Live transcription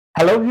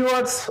Hello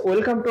viewers,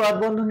 welcome to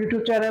Earthbondhon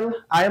YouTube channel.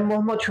 I am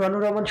Mohammad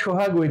Shohanur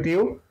Shohag with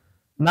you.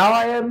 Now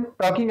I am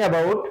talking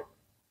about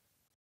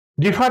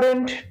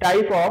different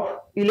type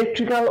of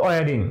electrical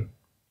wiring.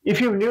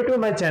 If you are new to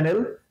my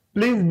channel,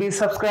 please be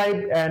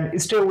subscribed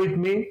and stay with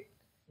me.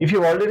 If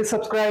you already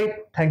subscribed,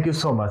 thank you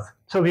so much.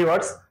 So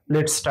viewers,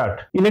 let's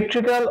start.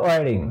 Electrical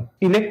wiring.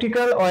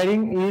 Electrical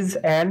wiring is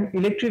an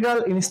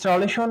electrical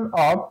installation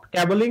of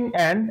cabling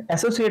and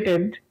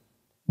associated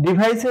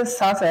devices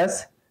such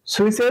as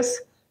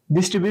switches,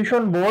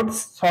 distribution boards,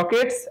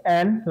 sockets,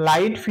 and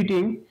light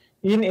fitting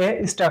in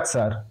a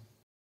structure.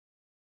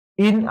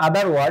 In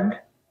other words,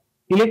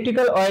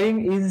 electrical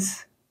wiring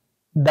is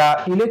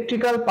the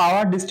electrical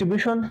power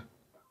distribution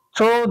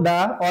through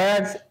the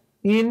wires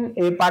in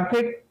a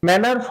perfect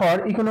manner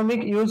for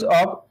economic use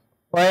of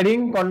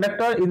wiring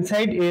conductor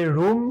inside a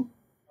room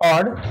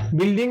or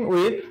building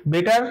with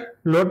better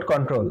load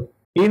control.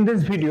 In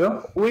this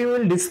video, we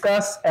will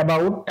discuss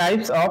about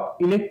types of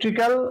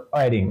electrical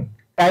wiring.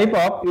 Type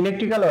of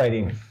electrical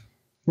wiring.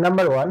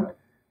 Number 1,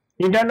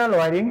 internal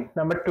wiring.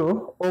 Number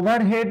 2,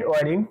 overhead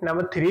wiring.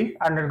 Number 3,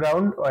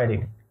 underground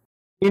wiring.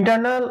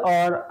 Internal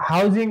or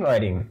housing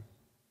wiring.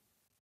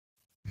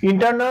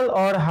 Internal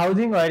or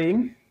housing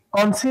wiring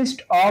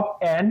consists of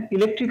an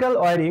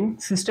electrical wiring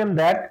system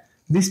that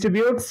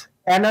distributes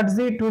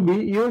energy to be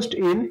used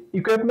in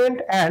equipment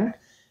and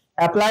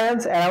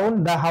appliances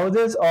around the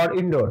houses or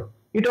indoor.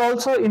 It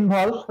also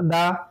involves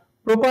the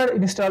proper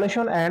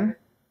installation and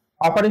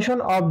operation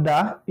of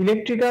the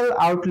electrical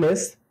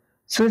outlets,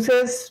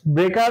 switches,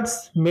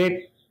 breakers,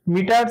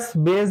 meters,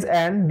 base,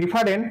 and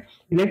different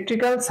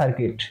electrical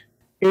circuit.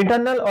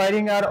 Internal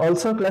wiring are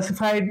also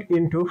classified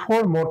into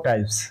 4 more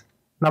types.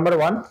 Number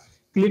 1,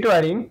 clit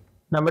wiring.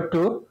 Number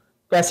 2,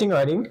 passing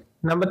wiring.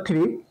 Number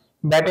 3,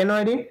 batten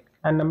wiring.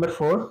 And number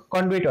 4,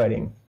 conduit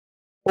wiring.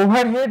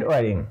 Overhead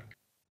wiring.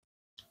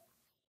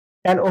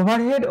 An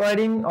overhead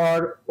wiring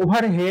or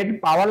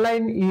overhead power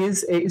line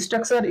is a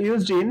structure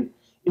used in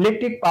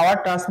electric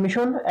power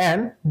transmission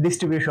and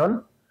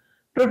distribution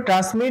to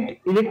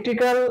transmit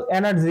electrical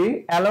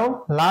energy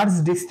along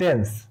large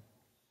distance.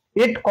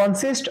 It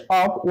consists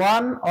of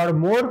one or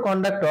more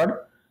conductors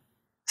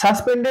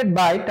suspended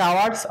by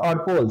towers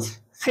or poles.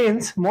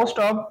 Since most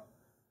of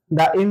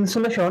the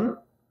insulation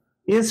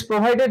is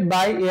provided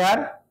by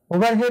air,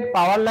 overhead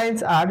power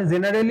lines are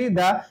generally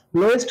the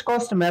lowest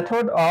cost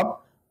method of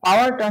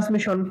power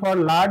transmission for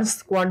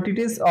large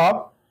quantities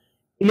of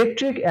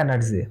electric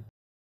energy.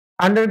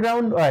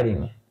 Underground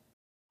wiring.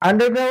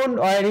 Underground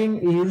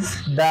wiring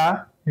is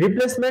the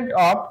replacement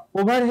of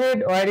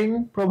overhead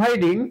wiring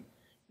providing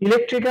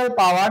electrical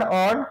power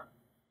or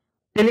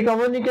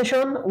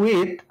telecommunication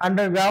with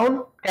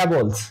underground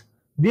cables.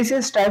 This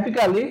is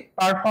typically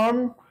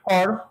performed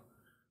for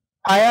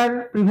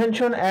fire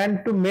prevention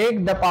and to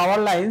make the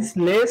power lines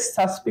less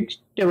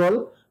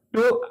susceptible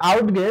to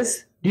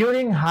outages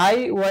during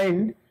high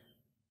wind,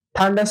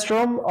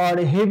 thunderstorm, or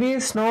heavy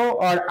snow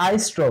or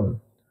ice storm.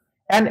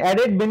 An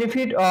added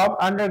benefit of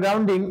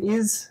undergrounding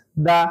is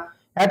the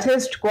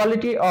enhanced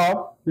quality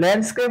of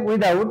landscape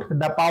without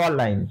the power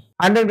line.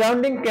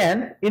 Undergrounding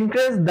can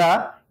increase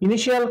the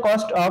initial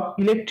cost of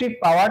electric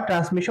power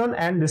transmission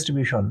and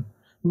distribution,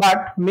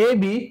 but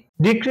may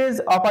decrease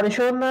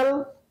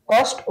operational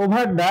cost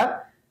over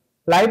the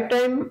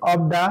lifetime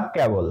of the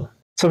cable.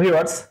 So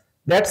viewers,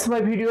 that's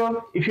my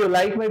video. If you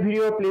like my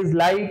video, please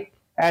like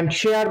and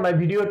share my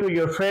video to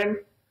your friend.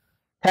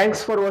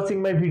 Thanks for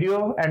watching my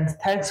video and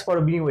thanks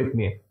for being with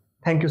me.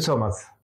 Thank you so much.